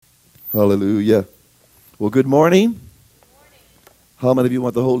Hallelujah. Well, good morning. How many of you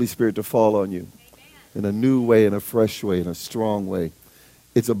want the Holy Spirit to fall on you in a new way, in a fresh way, in a strong way?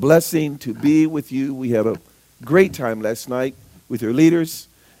 It's a blessing to be with you. We had a great time last night with your leaders,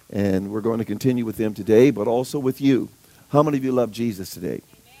 and we're going to continue with them today, but also with you. How many of you love Jesus today?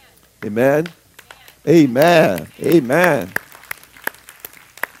 Amen? Amen. Amen.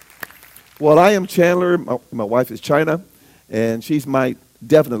 Well, I am Chandler. My wife is China, and she's my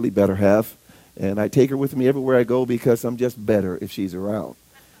definitely better half. And I take her with me everywhere I go because I'm just better if she's around.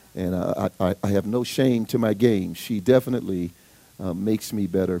 And I have no shame to my game. She definitely makes me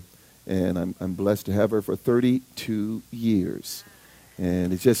better. And I'm blessed to have her for 32 years.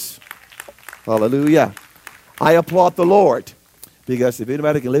 And it's just, hallelujah. I applaud the Lord because if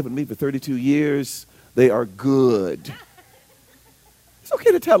anybody can live with me for 32 years, they are good. It's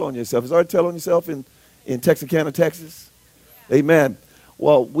okay to tell on yourself. It's hard to tell on yourself in Texarkana, Texas. Amen.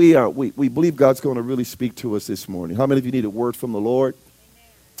 Well, we believe God's going to really speak to us this morning. How many of you need a word from the Lord?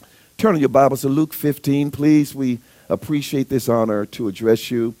 Amen. Turn your Bibles to Luke 15, please. We appreciate this honor to address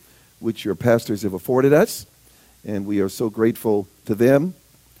you, which your pastors have afforded us, and we are so grateful to them.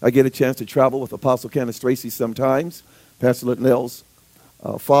 I get a chance to travel with Apostle Candace Tracy sometimes, Pastor Linnell's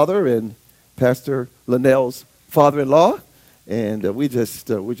father and Pastor Linnell's father-in-law, and we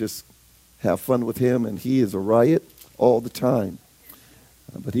just have fun with him, and he is a riot all the time.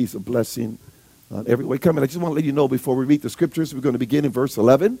 But he's a blessing on every way coming. I just want to let you know before we read the scriptures, we're going to begin in verse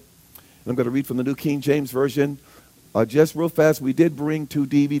 11. And I'm going to read from the New King James Version. Just real fast, we did bring 2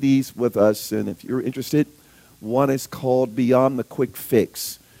 DVDs with us. And if you're interested, one is called Beyond the Quick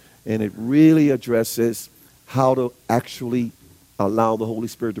Fix. And it really addresses how to actually allow the Holy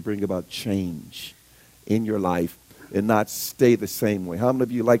Spirit to bring about change in your life and not stay the same way. How many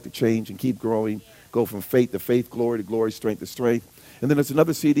of you like to change and keep growing, go from faith to faith, glory to glory, strength to strength? And then there's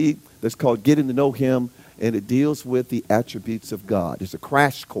another CD that's called Getting to Know Him, and it deals with the attributes of God. It's a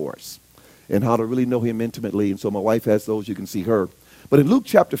crash course in how to really know Him intimately. And so my wife has those. You can see her. But in Luke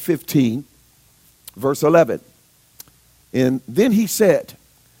chapter 15, verse 11, and then he said,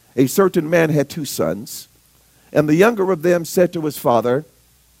 a certain man had 2 sons, and the younger of them said to his father,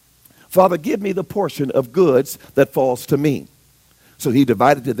 Father, give me the portion of goods that falls to me. So he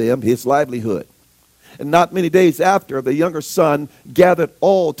divided to them his livelihood. And not many days after, the younger son gathered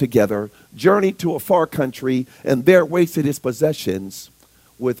all together, journeyed to a far country, and there wasted his possessions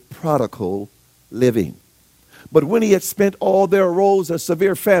with prodigal living. But when he had spent all, there arose a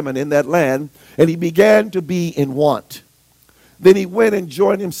severe famine in that land, and he began to be in want. Then he went and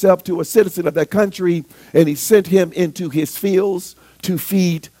joined himself to a citizen of that country, and he sent him into his fields to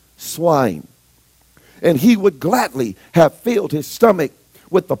feed swine. And he would gladly have filled his stomach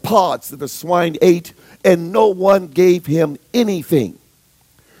with the pods that the swine ate, and no one gave him anything.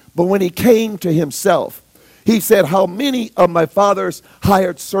 But when he came to himself, he said, how many of my father's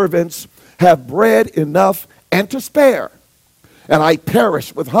hired servants have bread enough and to spare? And I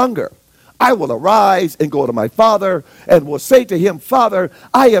perish with hunger. I will arise and go to my father and will say to him, Father,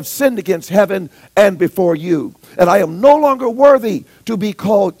 I have sinned against heaven and before you, and I am no longer worthy to be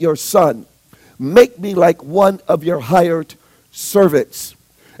called your son. Make me like one of your hired servants.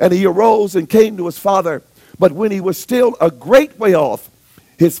 And he arose and came to his father. But when he was still a great way off,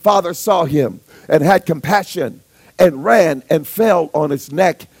 his father saw him and had compassion and ran and fell on his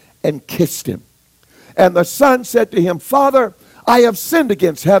neck and kissed him. And the son said to him, Father, I have sinned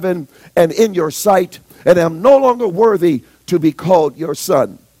against heaven and in your sight, and am no longer worthy to be called your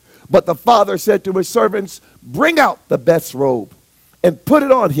son. But the father said to his servants, bring out the best robe and put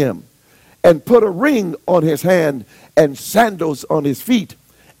it on him, and put a ring on his hand and sandals on his feet.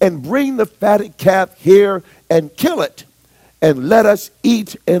 And bring the fatted calf here and kill it, and let us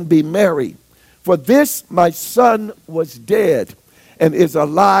eat and be merry. For this my son was dead and is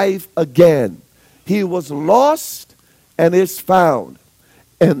alive again. He was lost and is found.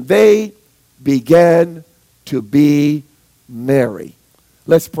 And they began to be merry.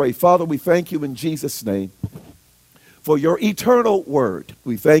 Let's pray. Father, we thank you in Jesus' name for your eternal word.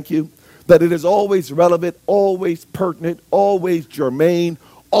 We thank you that it is always relevant, always pertinent, always germane,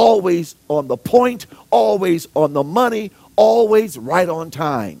 always on the point, always on the money, always right on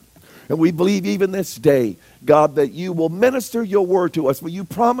time. And we believe even this day, God, that you will minister your word to us. For you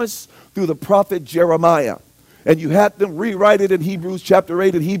promise through the prophet Jeremiah, and you had them rewrite it in Hebrews chapter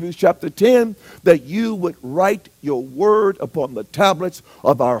 8 and Hebrews chapter 10, that you would write your word upon the tablets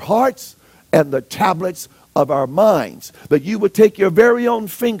of our hearts and the tablets of our minds. That you would take your very own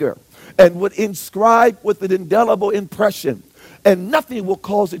finger and would inscribe with an indelible impression and nothing will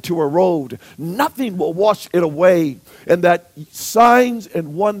cause it to erode. Nothing will wash it away. And that signs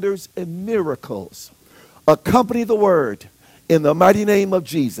and wonders and miracles accompany the word in the mighty name of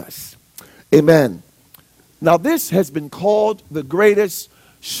Jesus. Amen. Now this has been called the greatest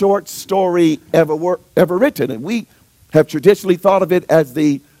short story ever written. And we have traditionally thought of it as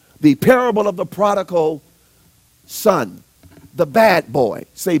the parable of the prodigal son, the bad boy.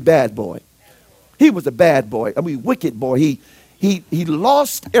 Say bad boy. He was a bad boy. I mean, wicked boy. He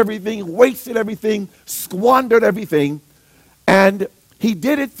lost everything, wasted everything, squandered everything, and he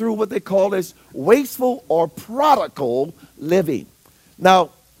did it through what they call as wasteful or prodigal living. Now,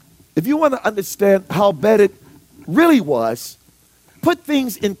 if you want to understand how bad it really was, put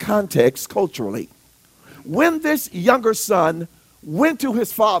things in context culturally. When this younger son went to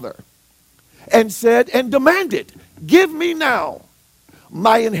his father and said and demanded, "Give me now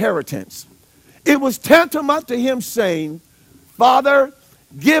my inheritance," it was tantamount to him saying, "Father,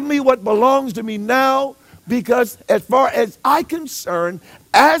 give me what belongs to me now, because as far as I'm concerned,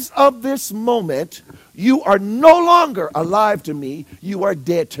 as of this moment, you are no longer alive to me, you are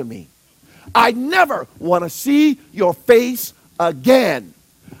dead to me. I never want to see your face again.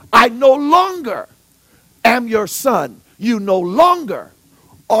 I no longer am your son. You no longer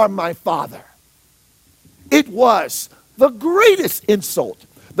are my father." It was the greatest insult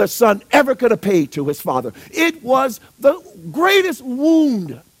the son ever could have paid to his father. It was the greatest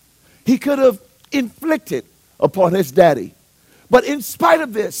wound he could have inflicted upon his daddy. But in spite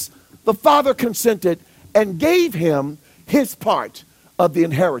of this, the father consented and gave him his part of the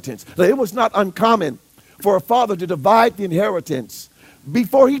inheritance. Now, it was not uncommon for a father to divide the inheritance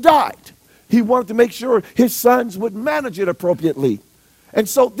before he died. He wanted to make sure his sons would manage it appropriately. And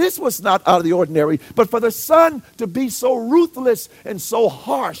so this was not out of the ordinary, but for the son to be so ruthless and so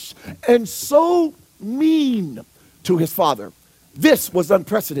harsh and so mean to his father, this was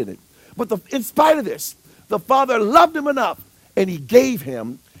unprecedented. But in spite of this, the father loved him enough and he gave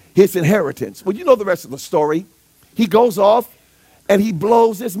him his inheritance. Well, you know the rest of the story. He goes off and he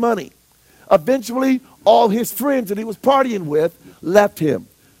blows his money. Eventually, all his friends that he was partying with left him.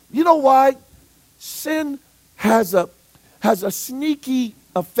 You know why? Sin has a sneaky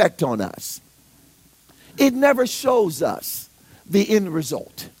effect on us. It never shows us the end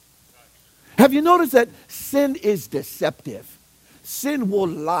result. Have you noticed that sin is deceptive? Sin will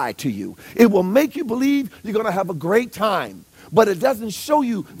lie to you. It will make you believe you're going to have a great time, but it doesn't show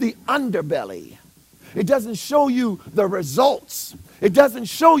you the underbelly. It doesn't show you the results. It doesn't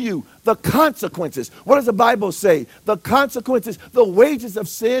show you the consequences. What does the Bible say? The consequences, the wages of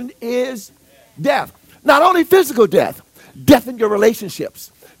sin is death. Not only physical death, death in your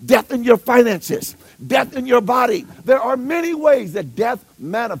relationships, death in your finances, death in your body. There are many ways that death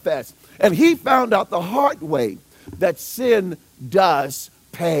manifests. And he found out the hard way that sin does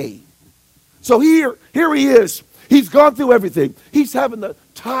pay. So here he is. He's gone through everything. He's having the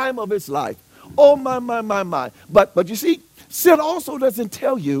time of his life. Oh, my. But you see, sin also doesn't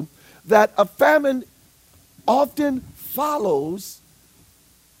tell you that a famine often follows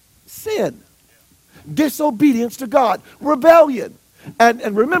sin. Disobedience to God, rebellion.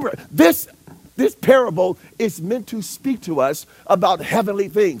 And remember, this parable is meant to speak to us about heavenly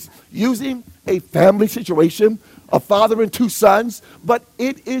things, using a family situation, a father and two sons, but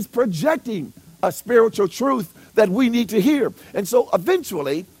it is projecting a spiritual truth that we need to hear. And so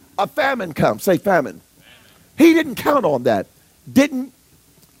eventually, a famine comes. Say famine. He didn't count on that, didn't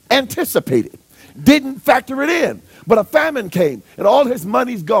anticipate it, didn't factor it in. But a famine came, and all his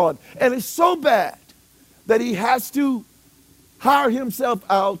money's gone. And it's so bad that he has to hire himself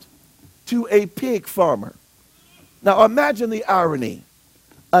out to a pig farmer. Now imagine the irony.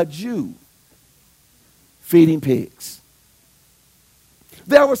 A Jew feeding pigs.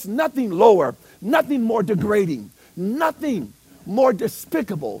 There was nothing lower, nothing more degrading, nothing more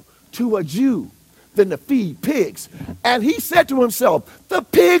despicable to a Jew than to feed pigs. And he said to himself, the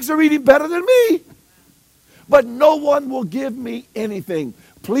pigs are eating better than me, but no one will give me anything.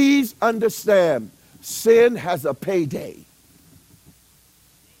 Please understand, sin has a payday.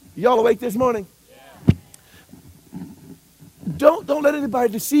 Y'all awake this morning? Yeah. Don't let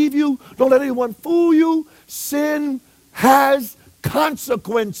anybody deceive you. Don't let anyone fool you. Sin has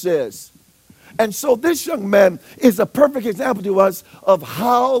consequences. And so this young man is a perfect example to us of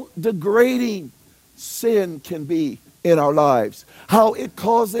how degrading sin can be in our lives, how it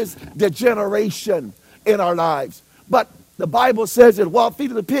causes degeneration in our lives. But the Bible says that while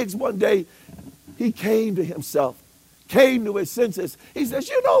feeding the pigs one day, he came to himself, came to his senses. He says,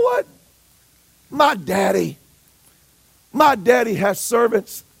 you know what? My daddy has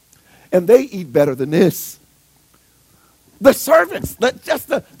servants, and they eat better than this. the servants,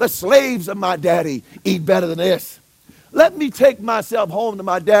 the slaves of my daddy eat better than this. Let me take myself home to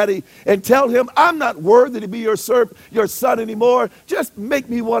my daddy and tell him I'm not worthy to be your son anymore. Just make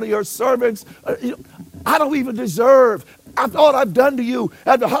me one of your servants. I don't even deserve after all I've done to you,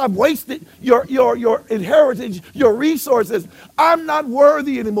 after how I've wasted your inheritance, your resources. I'm not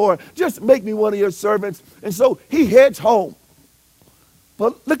worthy anymore. Just make me one of your servants. And so he heads home.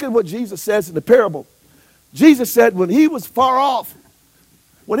 But look at what Jesus says in the parable. Jesus said when he was far off,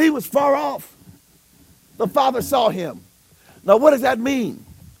 the father saw him. Now, what does that mean?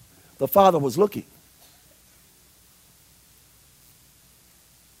 The father was looking.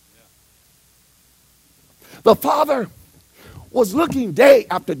 The father was looking day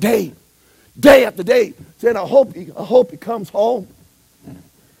after day after day, saying, I hope he comes home.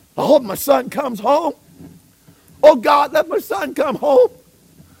 I hope my son comes home. Oh, God, let my son come home.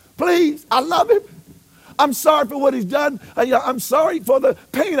 Please, I love him. I'm sorry for what he's done. I'm sorry for the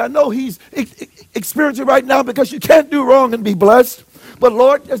pain I know he's experiencing right now, because you can't do wrong and be blessed. But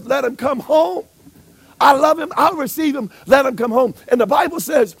Lord, just let him come home. I love him. I'll receive him. Let him come home. And the Bible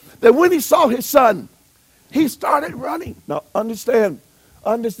says that when he saw his son, he started running. Now understand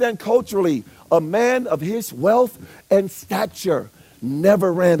culturally, a man of his wealth and stature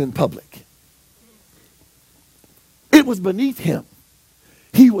never ran in public. It was beneath him.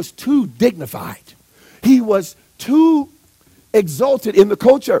 He was too dignified. He was too exalted in the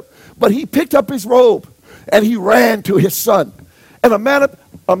culture. But he picked up his robe and he ran to his son. And a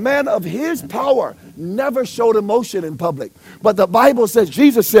man of his power never showed emotion in public. But the Bible says,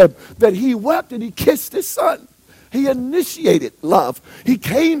 Jesus said that he wept and he kissed his son. He initiated love. He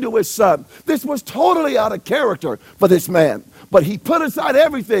came to his son. This was totally out of character for this man. But he put aside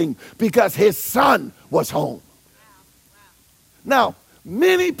everything because his son was home. Now,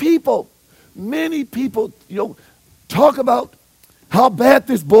 many people, talk about how bad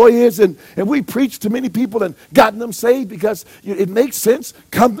this boy is, and we preach to many people and gotten them saved because it makes sense.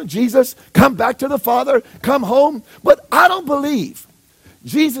 Come to Jesus, come back to the Father, come home. But I don't believe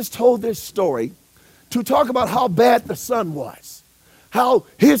Jesus told this story to talk about how bad the son was, how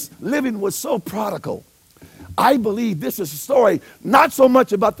his living was so prodigal. I believe this is a story not so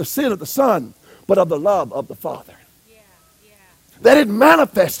much about the sin of the son, but of the love of the Father. That it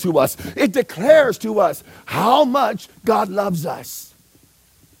manifests to us. It declares to us how much God loves us.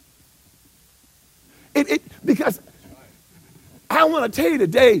 Because I want to tell you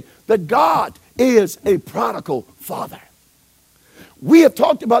today that God is a prodigal father. We have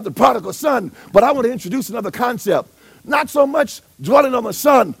talked about the prodigal son, but I want to introduce another concept. Not so much dwelling on the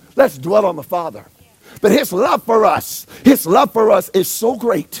son, let's dwell on the father. But his love for us is so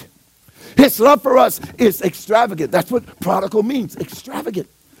great. His love for us is extravagant. That's what prodigal means, extravagant.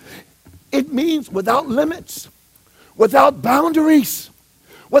 It means without limits, without boundaries,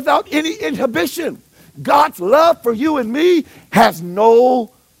 without any inhibition. God's love for you and me has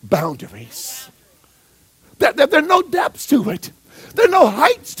no boundaries. There are no depths to it. There are no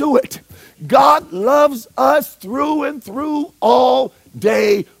heights to it. God loves us through and through all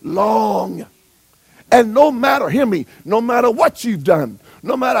day long. And no matter, hear me, no matter what you've done,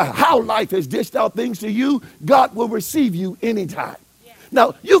 no matter how life has dished out things to you, God will receive you anytime. Yeah.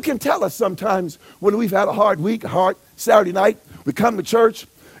 Now, you can tell us sometimes when we've had a hard week, a hard Saturday night, we come to church,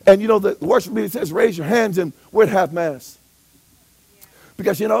 and the worship meeting says, raise your hands, and we're at half mass. Yeah.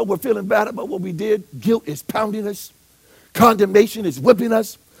 Because, we're feeling bad about what we did. Guilt is pounding us. Condemnation is whipping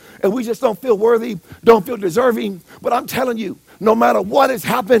us. And we just don't feel worthy, don't feel deserving. But I'm telling you, no matter what has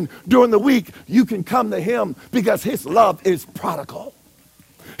happened during the week, you can come to him because his love is prodigal.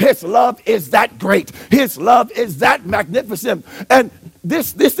 His love is that great. His love is that magnificent. And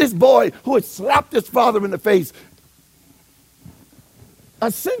this boy who had slapped his father in the face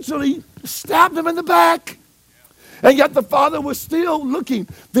essentially stabbed him in the back. And yet the Father was still looking.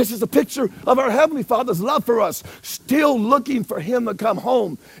 This is a picture of our Heavenly Father's love for us, still looking for him to come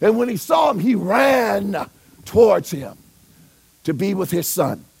home. And when he saw him, he ran towards him to be with his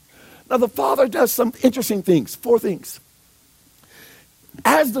son. Now the Father does some interesting things, 4 things.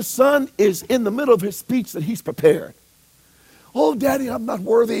 As the son is in the middle of his speech that he's prepared. Oh, Daddy, I'm not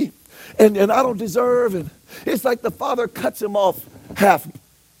worthy, and I don't deserve. And it's like the Father cuts him off half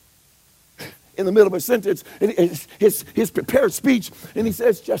in the middle of a sentence, his prepared speech, and he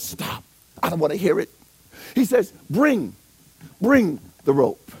says, just stop. I don't want to hear it. He says, bring the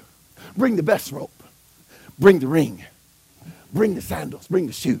rope. Bring the best rope. Bring the ring. Bring the sandals. Bring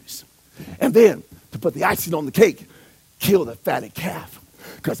the shoes. And then, to put the icing on the cake, kill the fatted calf.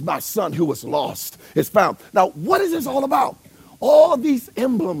 Because my son who was lost is found. Now, what is this all about? All these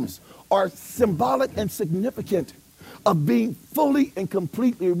emblems are symbolic and significant of being fully and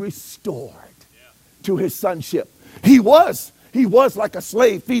completely restored to his sonship. He was like a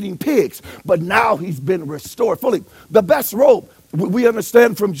slave feeding pigs, but now he's been restored fully. The best robe, we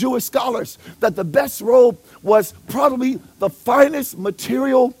understand from Jewish scholars that the best robe was probably the finest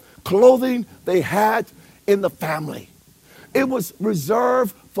material clothing they had in the family. It was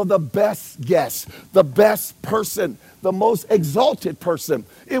reserved for the best guest, the best person, the most exalted person.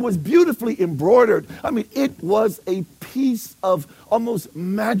 It was beautifully embroidered. I mean, it was a piece of almost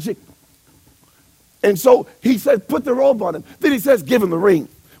magic. And so he said, put the robe on him. Then he says, give him the ring.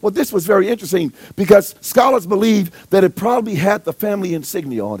 Well, this was very interesting because scholars believe that it probably had the family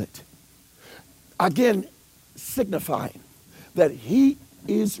insignia on it. Again, signifying that he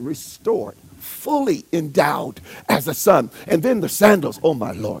is restored, fully endowed as a son. And then the sandals, oh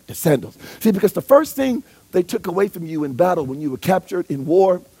my Lord, the sandals. See, because the first thing they took away from you in battle when you were captured in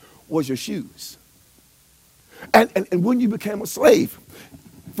war was your shoes. And when you became a slave,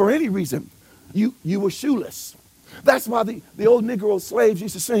 for any reason, you were shoeless. That's why the old Negro slaves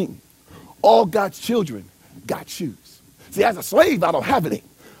used to sing, all God's children got shoes. See, as a slave, I don't have any,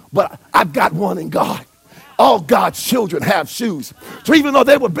 but I've got one in God. All God's children have shoes. So even though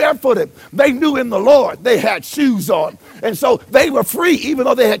they were barefooted, they knew in the Lord they had shoes on. And so they were free, even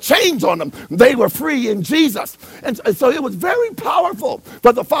though they had chains on them. They were free in Jesus. And so it was very powerful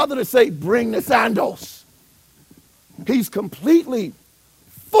for the Father to say, bring the sandals. He's completely,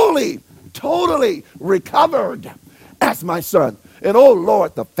 fully, totally recovered as my son. And oh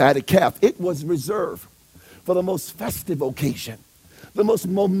Lord, the fatted calf, it was reserved for the most festive occasion, the most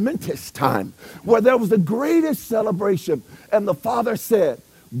momentous time, where there was the greatest celebration. And the Father said,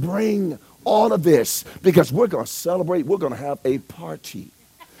 bring all of this because we're going to celebrate. We're going to have a party.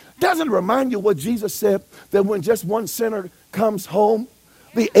 Doesn't it remind you what Jesus said, that when just one sinner comes home,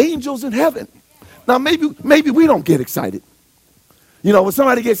 the angels in heaven. Now, maybe we don't get excited. You know, when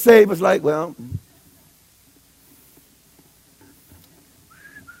somebody gets saved, it's like, well.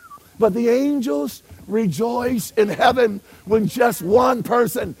 But the angels rejoice in heaven when just one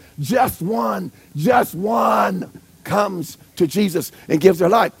person, just one comes to Jesus and gives their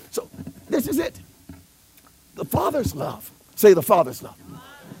life. So this is it. The Father's love. Say the Father's love.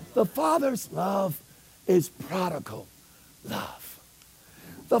 The Father's love is prodigal love.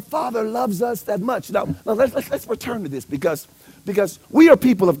 The Father loves us that much. Now let's return to this because we are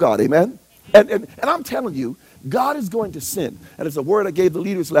people of God, amen? And I'm telling you, God is going to send, and it's a word I gave the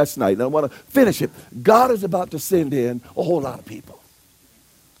leaders last night, and I want to finish it. God is about to send in a whole lot of people.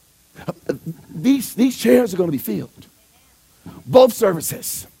 These chairs are going to be filled. Both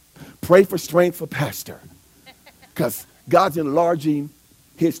services. Pray for strength for pastor, because God's enlarging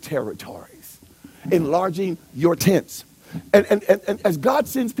his territories, enlarging your tents. And as God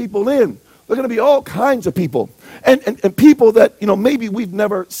sends people in, there are going to be all kinds of people, and people that, you know, maybe we've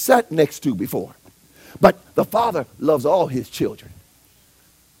never sat next to before. But the Father loves all his children.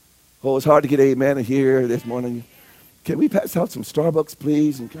 Oh, it's hard to get amen in here this morning. Can we pass out some Starbucks,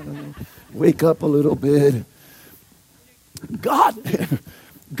 please, and kind of wake up a little bit? God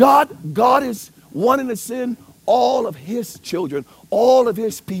is wanting to send all of his children, all of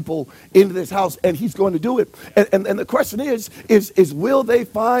his people into this house, and he's going to do it. And the question is will they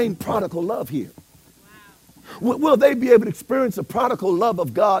find prodigal love here? Will they be able to experience the prodigal love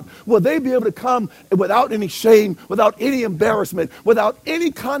of God? Will they be able to come without any shame, without any embarrassment, without any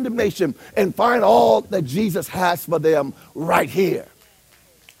condemnation, and find all that Jesus has for them right here?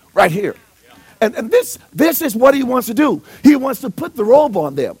 Right here. And this is what he wants to do. He wants to put the robe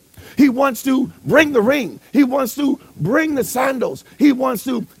on them. He wants to bring the ring. He wants to bring the sandals. He wants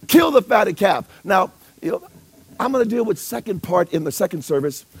to kill the fatted calf. Now, you know, I'm going to deal with second part in the second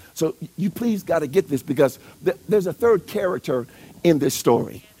service. So you please got to get this, because there's a third character in this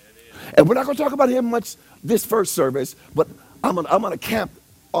story. And we're not going to talk about him much this first service, but I'm going to camp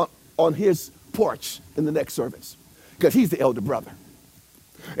on his porch in the next service, because he's the elder brother.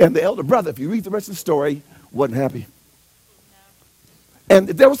 And the elder brother, if you read the rest of the story, wasn't happy. And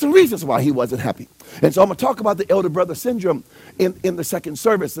there were some reasons why he wasn't happy. And so I'm going to talk about the elder brother syndrome in the second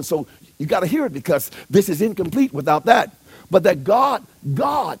service. And so you got to hear it, because this is incomplete without that. But that God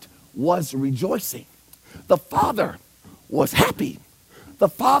was rejoicing. The Father was happy. The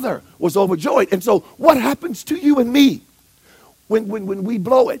Father was overjoyed. And so what happens to you and me when we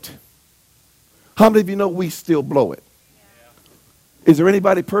blow it? How many of you know we still blow it? Is there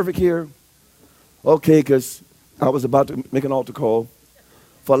anybody perfect here? Okay, because I was about to make an altar call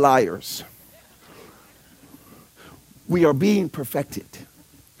for liars. We are being perfected.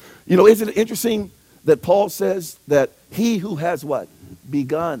 You know, isn't it interesting that Paul says that he who has what?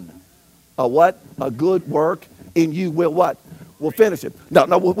 Begun a what? A good work in you will what? Will finish it.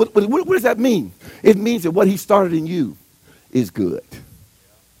 Now, what does that mean? It means that what he started in you is good.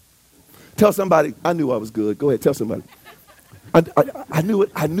 Tell somebody, I knew I was good. Go ahead, tell somebody. I knew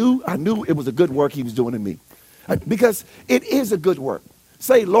it. I knew it was a good work he was doing in me. Because it is a good work.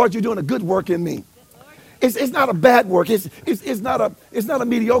 Say, Lord, you're doing a good work in me. It's not a bad work. It's not a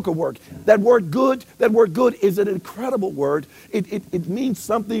mediocre work. That word good is an incredible word. It means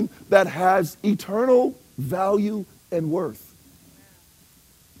something that has eternal value and worth.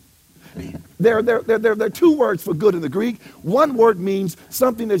 There are two words for good in the Greek. One word means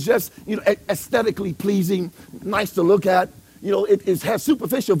something that's just, aesthetically pleasing, nice to look at. It has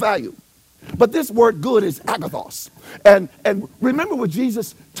superficial value. But this word good is agathos. And remember what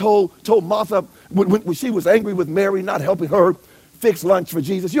Jesus told Martha when she was angry with Mary not helping her fix lunch for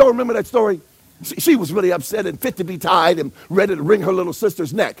Jesus. You all remember that story? She was really upset and fit to be tied and ready to wring her little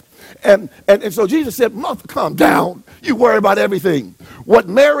sister's neck. And so Jesus said, Martha, calm down. You worry about everything. What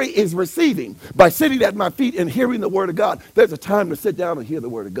Mary is receiving by sitting at my feet and hearing the word of God, there's a time to sit down and hear the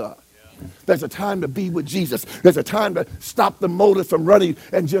word of God. There's a time to be with Jesus. There's a time to stop the motives from running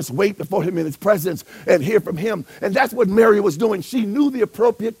and just wait before him in his presence and hear from him. And that's what Mary was doing. She knew the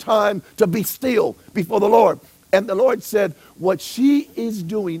appropriate time to be still before the Lord. And the Lord said, what she is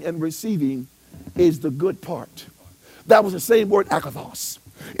doing and receiving is the good part. That was the same word, akathos.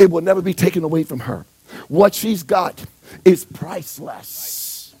 It will never be taken away from her. What she's got is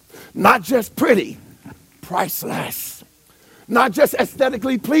priceless. Not just pretty, priceless. Not just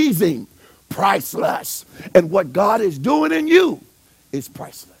aesthetically pleasing, priceless. And what God is doing in you is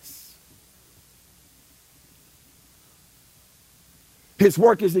priceless. His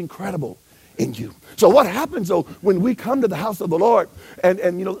work is incredible in you. So what happens though when we come to the house of the Lord and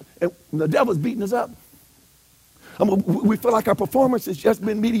the devil's beating us up? We feel like our performance has just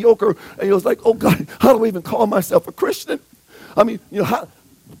been mediocre, and it's like, oh God, how do I even call myself a Christian? How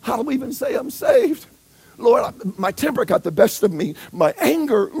do we even say I'm saved? Lord, my temper got the best of me. My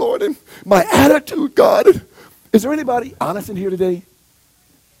anger, Lord, and my attitude, God. Is there anybody honest in here today?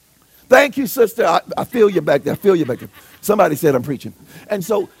 Thank you, sister. I feel you back there. Somebody said I'm preaching. And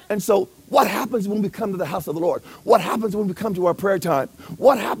so what happens when we come to the house of the Lord? What happens when we come to our prayer time?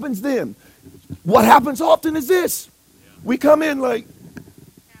 What happens then? What happens often is this. We come in like,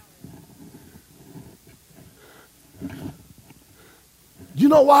 you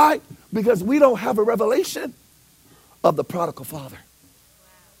know why? Because we don't have a revelation of the prodigal father.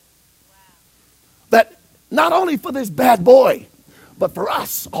 That not only for this bad boy, but for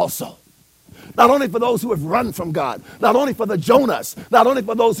us also. Not only for those who have run from God, not only for the Jonas, not only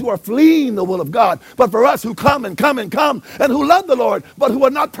for those who are fleeing the will of God, but for us who come and who love the Lord, but who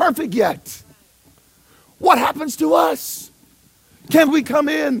are not perfect yet. What happens to us? Can we come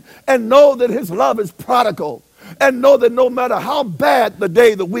in and know that his love is prodigal? And know that no matter how bad the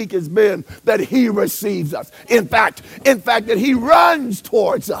day, the week has been, that he receives us. In fact, that he runs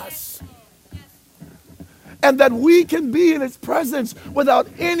towards us. And that we can be in his presence without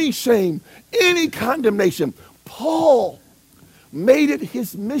any shame, any condemnation. Paul made it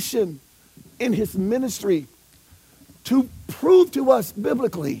his mission in his ministry to prove to us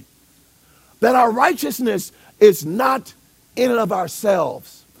biblically that our righteousness is not in and of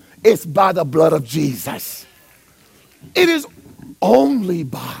ourselves. It's by the blood of Jesus. It is only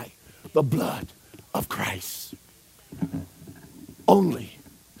by the blood of Christ. Only.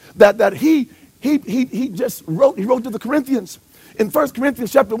 That he just wrote to the Corinthians. In 1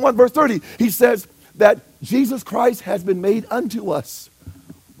 Corinthians chapter 1, verse 30, he says that Jesus Christ has been made unto us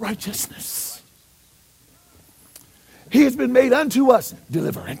righteousness. He has been made unto us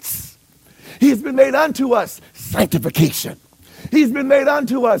deliverance. He has been made unto us sanctification. He's been made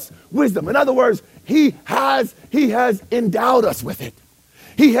unto us wisdom. In other words, He has endowed us with it.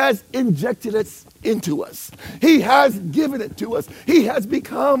 He has injected it into us. He has given it to us. He has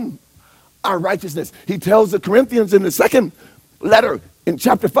become our righteousness. He tells the Corinthians in the second letter in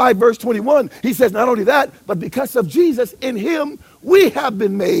chapter 5, verse 21, he says, not only that, but because of Jesus, in him, we have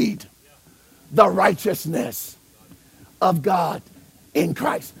been made the righteousness of God in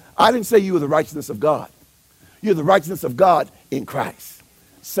Christ. I didn't say you were the righteousness of God. You're the righteousness of God in Christ.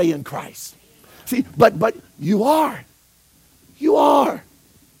 Say in Christ. See, but you are. You are.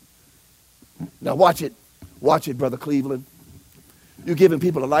 Now watch it. Watch it, Brother Cleveland. You're giving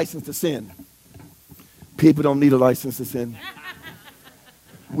people a license to sin. People don't need a license to sin.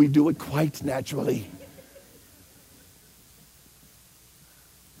 We do it quite naturally.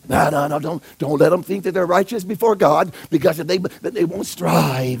 No, don't let them think that they're righteous before God, because if they won't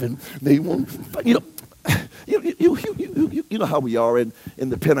strive and they won't, You know how we are in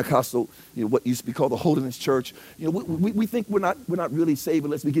the Pentecostal, what used to be called the Holiness Church. We think we're not really saved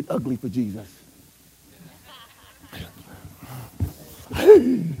unless we get ugly for Jesus.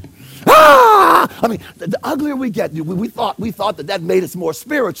 I mean, the uglier we get, we thought that made us more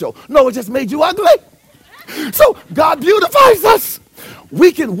spiritual. No, it just made you ugly. So God beautifies us.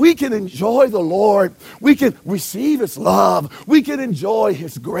 We can enjoy the Lord. We can receive his love. We can enjoy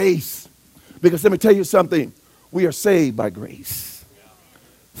his grace. Because let me tell you something. We are saved by grace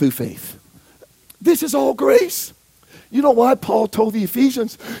through faith. This is all grace. You know why Paul told the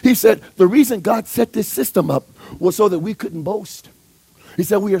Ephesians? He said the reason God set this system up was so that we couldn't boast. He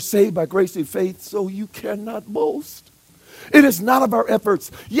said we are saved by grace through faith, so you cannot boast. It is not of our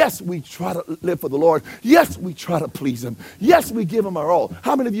efforts. Yes, we try to live for the Lord. Yes, we try to please him. Yes, we give him our all.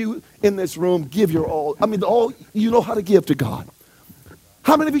 How many of you in this room give your all? I mean, the all you know how to give to God.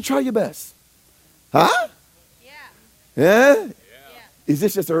 How many of you try your best? Huh? Yeah. Yeah? Yeah. Is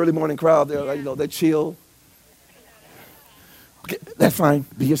this just an early morning crowd? They're, they're chill. Okay, that's fine.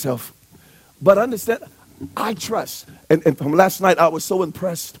 Be yourself. But understand, I trust. And from last night, I was so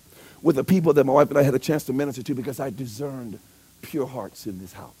impressed with the people that my wife and I had a chance to minister to because I discerned pure hearts in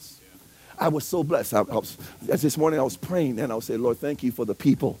this house. I was so blessed. This morning I was praying and I was saying, Lord, thank you for the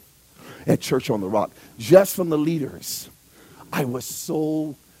people at Church on the Rock. Just from the leaders, I was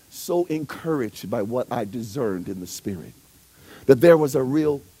so encouraged by what I discerned in the spirit. That there was a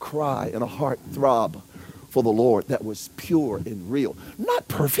real cry and a heart throb for the Lord that was pure and real. Not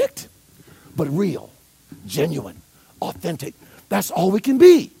perfect, but real, genuine, authentic. That's all we can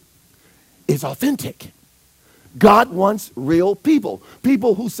be. Is authentic. God wants real people.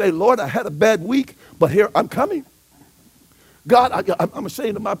 People who say, Lord, I had a bad week, but here I'm coming. God, I'm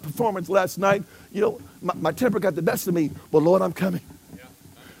ashamed of my performance last night. My temper got the best of me, but Lord, I'm coming.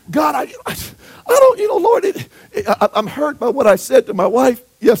 God, I don't, Lord, I'm hurt by what I said to my wife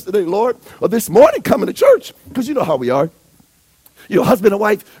yesterday, Lord, or this morning coming to church, because you know how we are. Husband and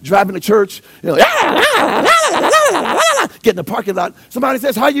wife driving to church, get in the parking lot. Somebody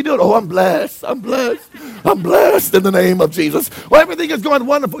says, how you doing? Oh, I'm blessed. I'm blessed. I'm blessed in the name of Jesus. Well, everything is going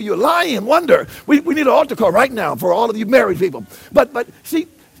wonderful. You lie and wonder. We need an altar call right now for all of you married people. But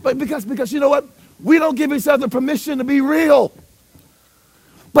because you know what? We don't give each other permission to be real.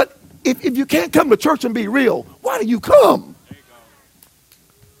 But if you can't come to church and be real, why do you come?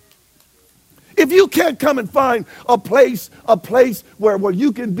 If you can't come and find a place where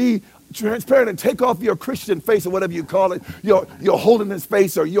you can be transparent and take off your Christian face or whatever you call it, your holiness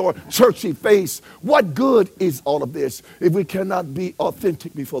face or your churchy face, what good is all of this if we cannot be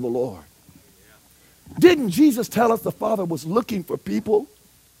authentic before the Lord? Didn't Jesus tell us the Father was looking for people?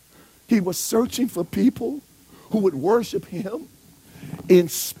 He was searching for people who would worship him in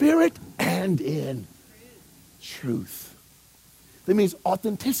spirit and in truth. That means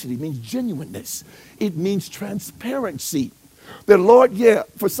authenticity. It means genuineness. It means transparency. That, Lord,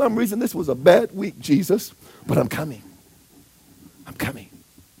 for some reason this was a bad week, Jesus, but I'm coming. I'm coming.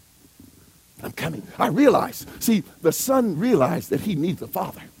 I'm coming. I realized, the son realized that he needs the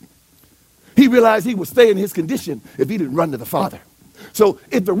Father. He realized he would stay in his condition if he didn't run to the Father. So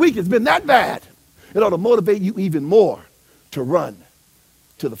if the week has been that bad, it ought to motivate you even more to run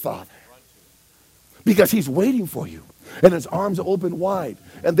to the Father. Because he's waiting for you. And his arms are open wide.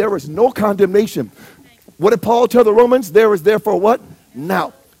 And there is no condemnation. What did Paul tell the Romans? There is therefore what?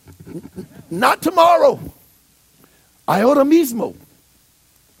 Now. Not tomorrow. Ahora mismo.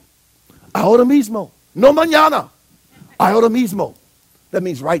 Ahora mismo. No mañana. Ahora mismo. That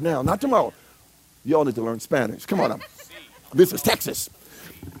means right now, not tomorrow. You all need to learn Spanish. Come on now. This is Texas.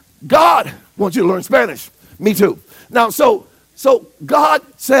 God wants you to learn Spanish. Me too. Now, so God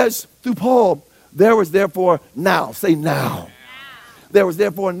says through Paul, there is therefore now, say now. There is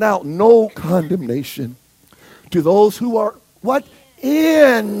therefore now no condemnation to those who are what?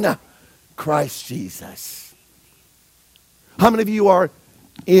 In Christ Jesus. How many of you are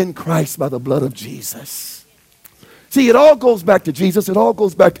in Christ by the blood of Jesus? See, it all goes back to Jesus. It all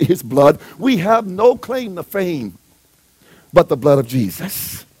goes back to his blood. We have no claim to fame but the blood of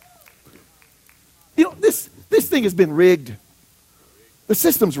Jesus. This thing has been rigged. The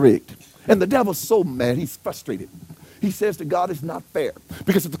system's rigged. And the devil's so mad, he's frustrated. He says to God, it's not fair.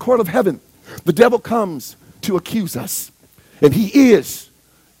 Because at the court of heaven, the devil comes to accuse us. And he is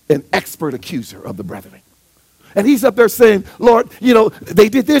an expert accuser of the brethren. And he's up there saying, Lord, they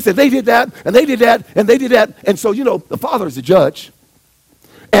did this and they did that and they did that and they did that. And so, the Father is the judge.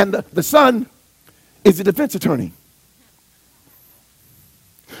 And the Son is the defense attorney.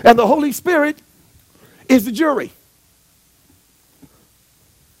 And the Holy Spirit is the jury.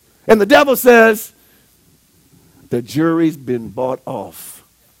 And the devil says, The jury's been bought off.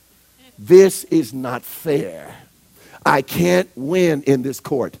 This is not fair. I can't win in this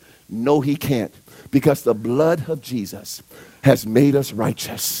court. No, he can't. Because the blood of Jesus has made us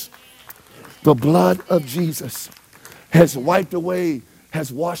righteous. The blood of Jesus has wiped away,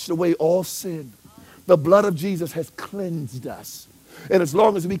 has washed away all sin. The blood of Jesus has cleansed us. And as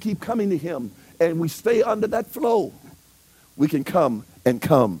long as we keep coming to him and we stay under that flow, we can come and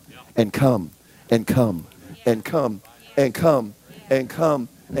come and come and come and come and come and come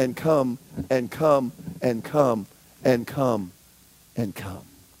and come and come and come and come and come.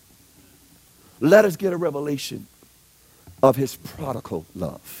 Let us get a revelation of his prodigal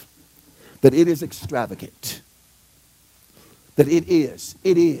love. That it is extravagant. That it is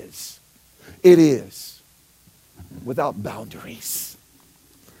without boundaries.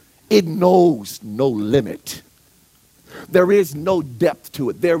 It knows no limit. There is no depth to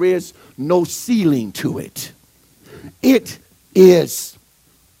it. There is no ceiling to it. It is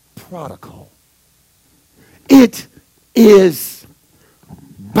prodigal. It is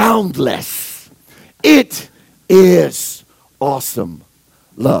boundless. It is awesome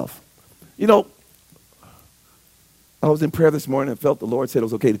love. You know, I was in prayer this morning and felt the Lord said it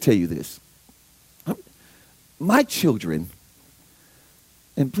was okay to tell you this. My children,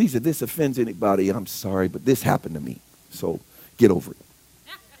 and please, if this offends anybody, I'm sorry, but this happened to me. So get over it.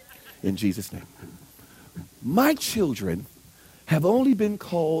 In Jesus' name. My children have only been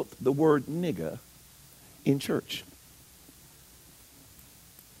called the word nigger in church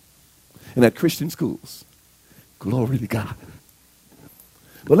and at Christian schools. Glory to God.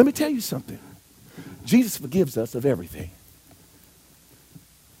 But let me tell you something. Jesus forgives us of everything.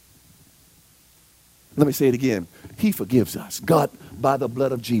 Let me say it again. He forgives us. God, by the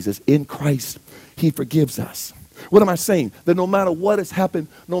blood of Jesus, in Christ, he forgives us. What am I saying? That no matter what has happened,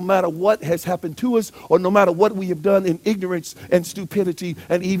 no matter what has happened to us, or no matter what we have done in ignorance and stupidity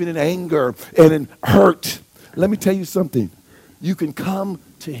and even in anger and in hurt, let me tell you something. You can come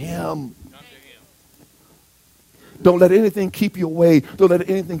to him. Don't let anything keep you away. Don't let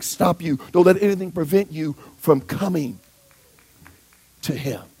anything stop you. Don't let anything prevent you from coming to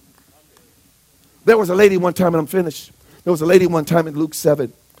him. There was a lady one time, and I'm finished. There was a lady one time in Luke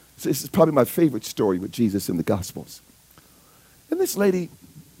 7. This is probably my favorite story with Jesus in the Gospels. And this lady,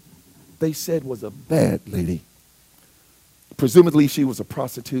 they said, was a bad lady. Presumably she was a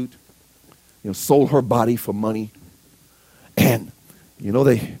prostitute, sold her body for money. And,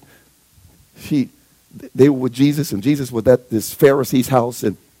 they were with Jesus, and Jesus was at this Pharisee's house,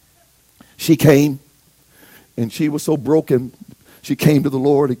 and she came, and she was so broken. She came to the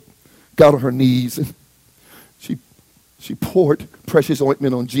Lord and got on her knees, and she poured precious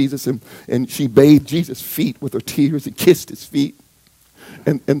ointment on Jesus, and she bathed Jesus' feet with her tears and kissed his feet.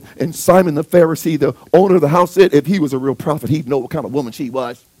 And Simon the Pharisee, the owner of the house, said if he was a real prophet, he'd know what kind of woman she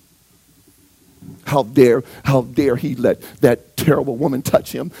was. How dare he let that terrible woman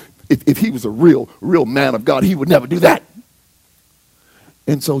touch him? If he was a real man of God, he would never do that.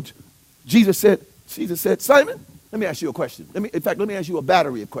 And so Jesus said, Simon, let me ask you a question. Let me ask you a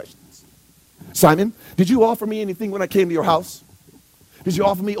battery of questions. Simon, did you offer me anything when I came to your house? Did you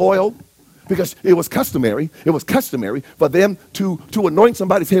offer me oil? Because it was customary for them to anoint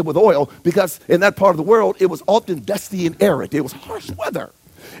somebody's head with oil, because in that part of the world, it was often dusty and arid. It was harsh weather.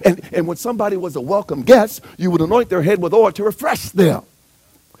 And when somebody was a welcome guest, you would anoint their head with oil to refresh them.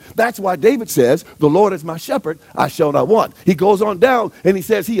 That's why David says, the Lord is my shepherd, I shall not want. He goes on down and he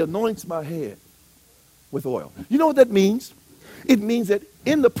says, he anoints my head with oil. You know what that means? It means that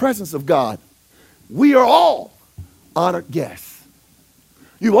in the presence of God, we are all honored guests.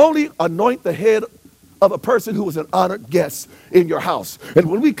 You only anoint the head of a person who is an honored guest in your house. And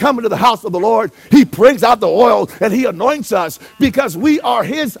when we come into the house of the Lord, he brings out the oil and he anoints us because we are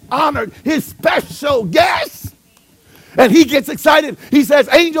his honored, his special guests. And he gets excited. He says,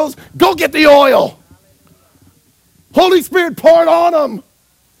 angels, go get the oil. Holy Spirit, pour it on them,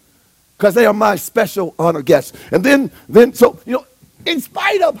 because they are my special honored guests. And then, in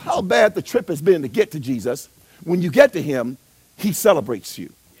spite of how bad the trip has been to get to Jesus, when you get to him, he celebrates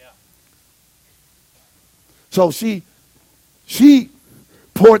you. Yeah. So she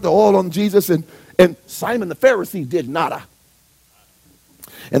poured the oil on Jesus, and Simon the Pharisee did nada.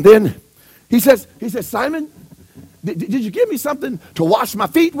 And then he says, Simon, did you give me something to wash my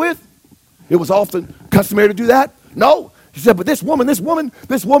feet with? It was often customary to do that. No. He said, but this woman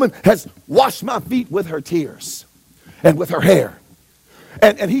has washed my feet with her tears and with her hair.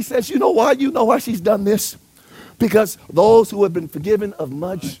 And he says, you know why she's done this? Because those who have been forgiven of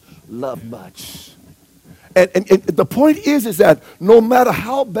much love much. And the point is that no matter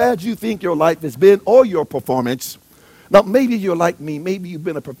how bad you think your life has been or your performance, Now, maybe you're like me. Maybe you've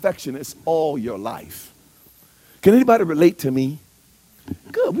been a perfectionist all your life. Can anybody relate to me?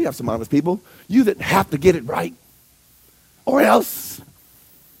 Good, we have some honest people. You that have to get it right, or else.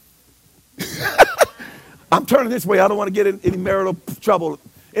 I'm turning this way. I don't want to get in any marital trouble,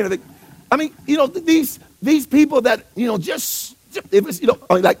 anything. I mean, these people that, just, if it's,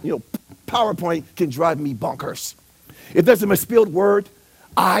 PowerPoint can drive me bonkers. If there's a misspelled word,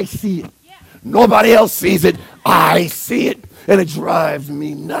 I see it. Yeah. Nobody else sees it. I see it. And it drives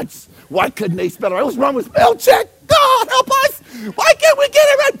me nuts. Why couldn't they spell it right? What's wrong with spell check? God, help us. Why can't we get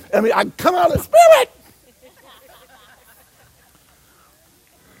it right? I mean, I come out of the spirit.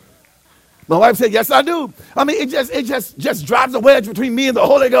 My wife said, yes, I do. I mean, it just drives a wedge between me and the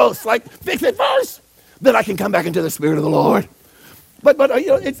Holy Ghost. Like, fix it first. Then I can come back into the Spirit of the Lord. But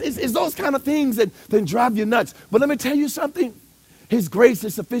it's those kind of things that drive you nuts. But let me tell you something. His grace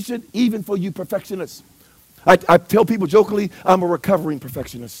is sufficient even for you perfectionists. I tell people jokingly, I'm a recovering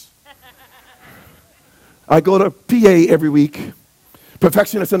perfectionist. I go to PA every week.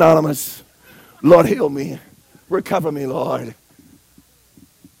 Perfectionist Anonymous. Lord, heal me. Recover me, Lord.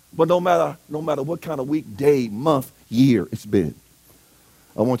 But no matter what kind of week, day, month, year it's been,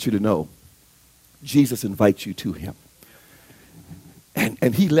 I want you to know Jesus invites you to him.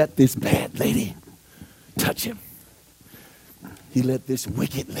 And he let this bad lady touch him. He let this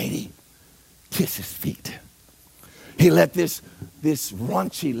wicked lady kiss his feet. He let this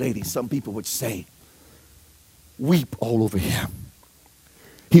raunchy lady, some people would say, weep all over him.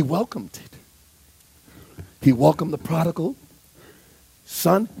 He welcomed it. He welcomed the prodigal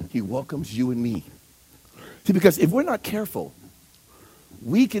son. He welcomes you and me. See, because if we're not careful,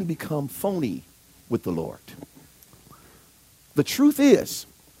 we can become phony with the Lord. The truth is,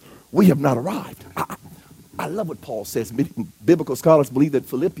 we have not arrived. I love what Paul says. Biblical scholars believe that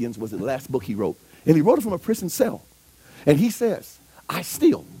Philippians was the last book he wrote. And he wrote it from a prison cell. And he says, I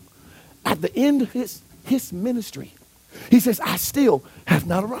still, at the end of his ministry, he says, I still have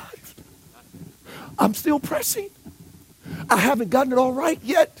not arrived. I'm still pressing. I haven't gotten it all right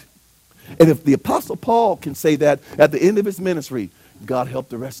yet. And if the Apostle Paul can say that at the end of his ministry, God help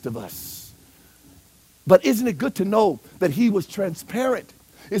the rest of us. But isn't it good to know that he was transparent?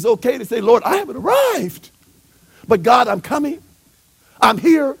 It's okay to say, Lord, I haven't arrived. But God, I'm coming. I'm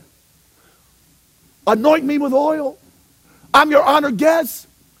here. Anoint me with oil. I'm your honored guest.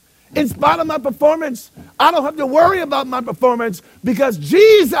 In spite of my performance, I don't have to worry about my performance because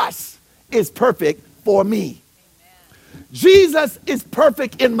Jesus is perfect for me. Amen. Jesus is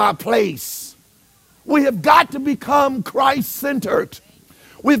perfect in my place. We have got to become Christ-centered.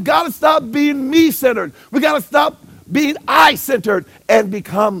 We've got to stop being me-centered. We've got to stop being I-centered and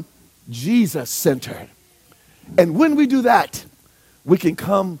become Jesus-centered. And when we do that, we can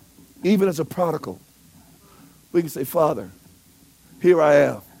come even as a prodigal. We can say, Father, here I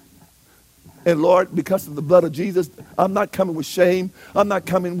am. And Lord, because of the blood of Jesus, I'm not coming with shame. I'm not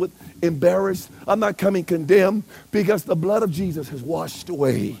coming with embarrassed. I'm not coming condemned because the blood of Jesus has washed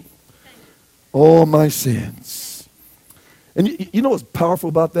away all my sins. And you know what's powerful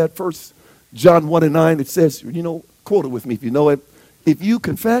about that? First John 1:9, it says, quote it with me if you know it. If you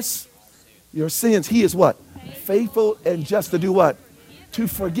confess your sins, he is what? Faithful and just to do what? To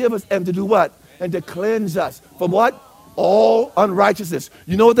forgive us and to do what? And to cleanse us from what? All unrighteousness.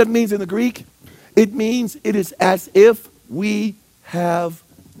 You know what that means in the Greek? It means it is as if we have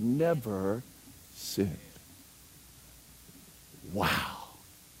never sinned. Wow.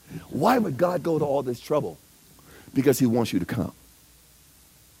 Why would God go to all this trouble? Because he wants you to come.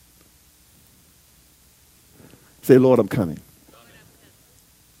 Say, Lord, I'm coming.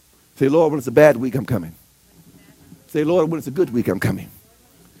 Say, Lord, when it's a bad week, I'm coming. Say, Lord, when it's a good week, I'm coming.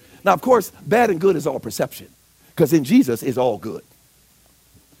 Now, of course, bad and good is all perception. Because in Jesus is all good.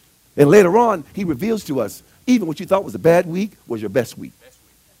 And later on, he reveals to us, even what you thought was a bad week was your best week.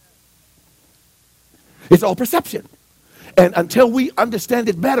 It's all perception. And until we understand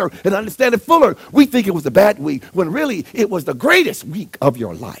it better and understand it fuller, we think it was a bad week, when really it was the greatest week of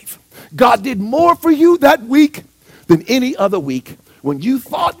your life. God did more for you that week than any other week. When you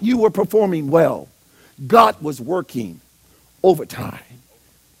thought you were performing well, God was working overtime.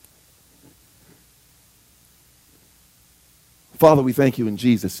 Father, we thank you in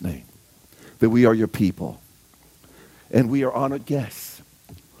Jesus' name that we are your people and we are honored guests.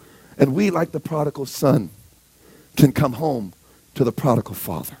 And we, like the prodigal son, can come home to the prodigal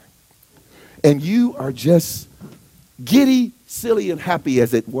father. And you are just giddy, silly, and happy,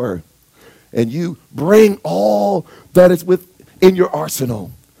 as it were. And you bring all that is within your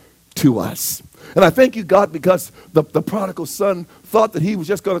arsenal to us. And I thank you, God, because the prodigal son thought that he was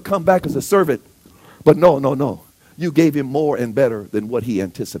just going to come back as a servant. But no. You gave him more and better than what he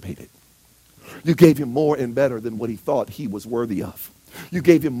anticipated. You gave him more and better than what he thought he was worthy of. You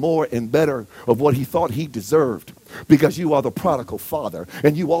gave him more and better of what he thought he deserved, because you are the prodigal father,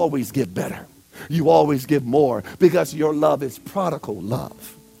 and you always give better. You always give more, because your love is prodigal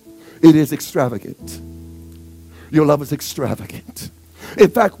love. It is extravagant. Your love is extravagant. In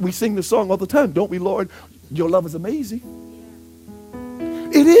fact, we sing the song all the time, don't we, Lord? Your love is amazing.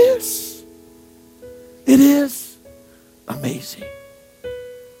 It is. It is amazing.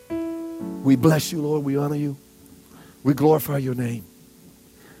 We bless you, Lord. We honor you. We glorify your name.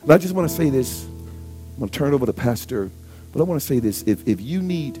 And I just want to say this. I'm going to turn it over to Pastor, but I want to say this. If you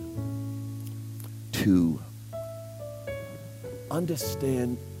need to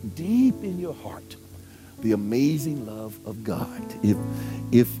understand deep in your heart the amazing love of God,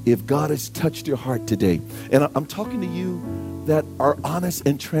 if God has touched your heart today, and I'm talking to you that are honest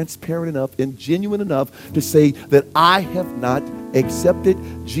and transparent enough and genuine enough to say that I have not accepted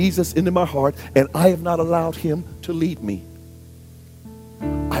Jesus into my heart, and I have not allowed him to lead me.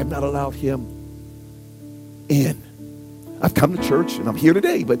 I have not allowed him in. I've come to church and I'm here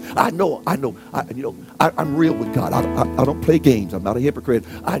today, but I'm real with God. I don't play games. I'm not a hypocrite.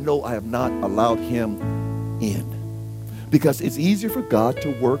 I know I have not allowed him in, because it's easier for God to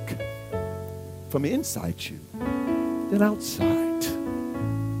work from inside you than outside.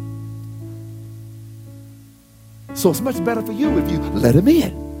 So it's much better for you if you let him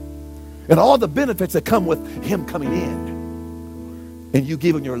in, and all the benefits that come with him coming in, and you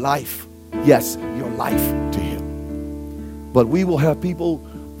giving your life, yes, your life to him. But we will have people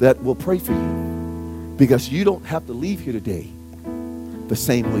that will pray for you, because you don't have to leave here today the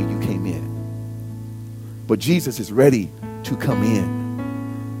same way you came in. But Jesus is ready to come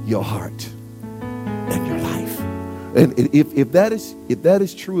in your heart and your life. And if that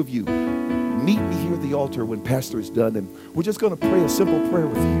is true of you, meet me here at the altar when Pastor is done, and we're just going to pray a simple prayer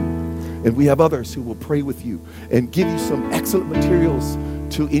with you. And we have others who will pray with you and give you some excellent materials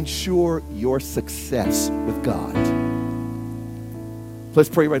to ensure your success with God. Let's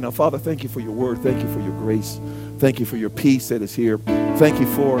pray right now. Father, thank you for your word. Thank you for your grace. Thank you for your peace that is here. Thank you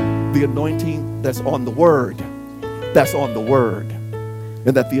for the anointing that's on the word. That's on the word.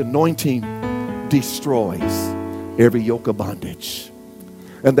 And that the anointing destroys every yoke of bondage.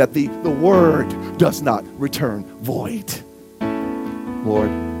 And that the word does not return void. Lord,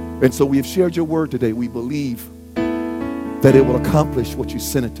 and so we have shared your word today. We believe that it will accomplish what you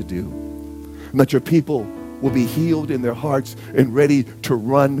sent it to do. And that your people will be healed in their hearts and ready to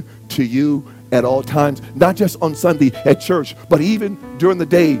run to you at all times, not just on Sunday at church, but even during the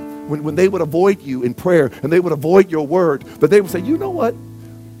day when they would avoid you in prayer and they would avoid your word, that they would say, you know what?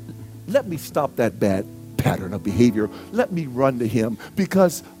 Let me stop that bad pattern of behavior. Let me run to him,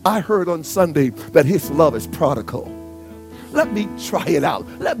 because I heard on Sunday that his love is prodigal. Let me try it out.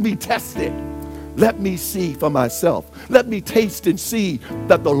 Let me test it. Let me see for myself. Let me taste and see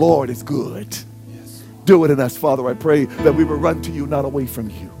that the Lord is good. Yes. Do it in us, Father. I pray that we will run to you, not away from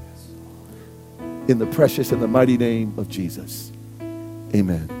you. In the precious and the mighty name of Jesus.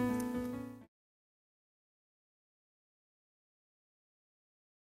 Amen.